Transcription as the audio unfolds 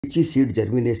Lychee seed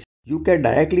germination. You can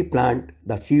directly plant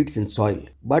the seeds in soil,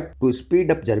 but to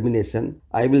speed up germination,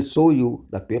 I will show you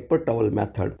the paper towel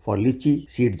method for lychee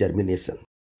seed germination.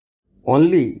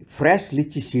 Only fresh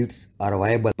lychee seeds are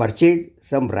viable. Purchase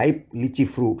some ripe lychee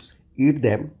fruits, eat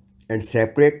them, and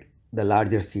separate the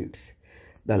larger seeds.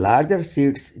 The larger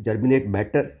seeds germinate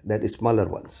better than smaller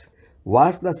ones.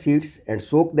 Wash the seeds and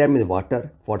soak them in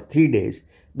water for 3 days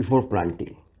before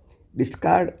planting.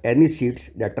 Discard any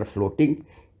seeds that are floating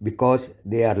because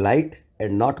they are light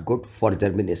and not good for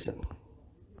germination.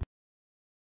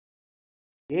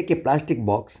 Take a plastic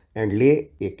box and lay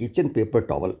a kitchen paper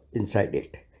towel inside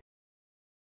it.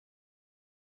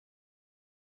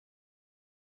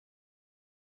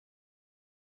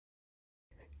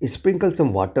 Sprinkle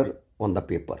some water on the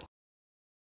paper.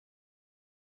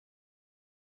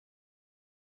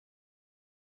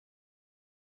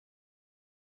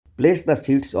 Place the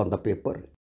seeds on the paper.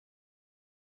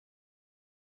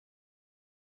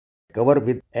 Cover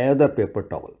with another paper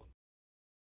towel.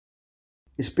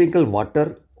 Sprinkle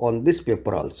water on this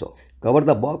paper also. Cover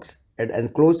the box and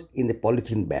enclose in a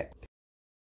polythene bag.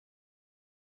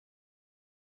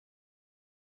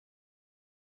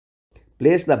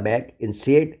 Place the bag in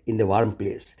shade in a warm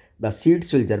place. The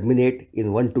seeds will germinate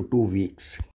in 1 to 2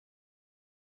 weeks.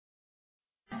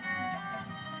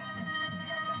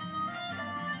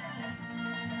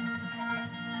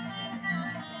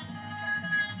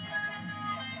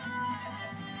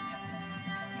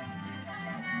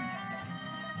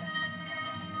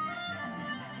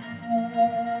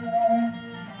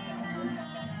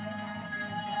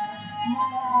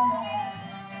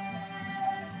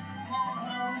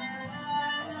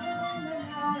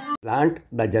 Plant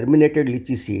the germinated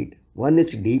lychee seed 1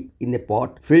 inch deep in a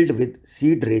pot filled with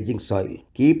seed-raising soil.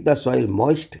 Keep the soil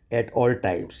moist at all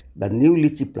times. The new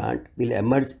lychee plant will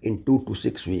emerge in 2 to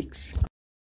 6 weeks.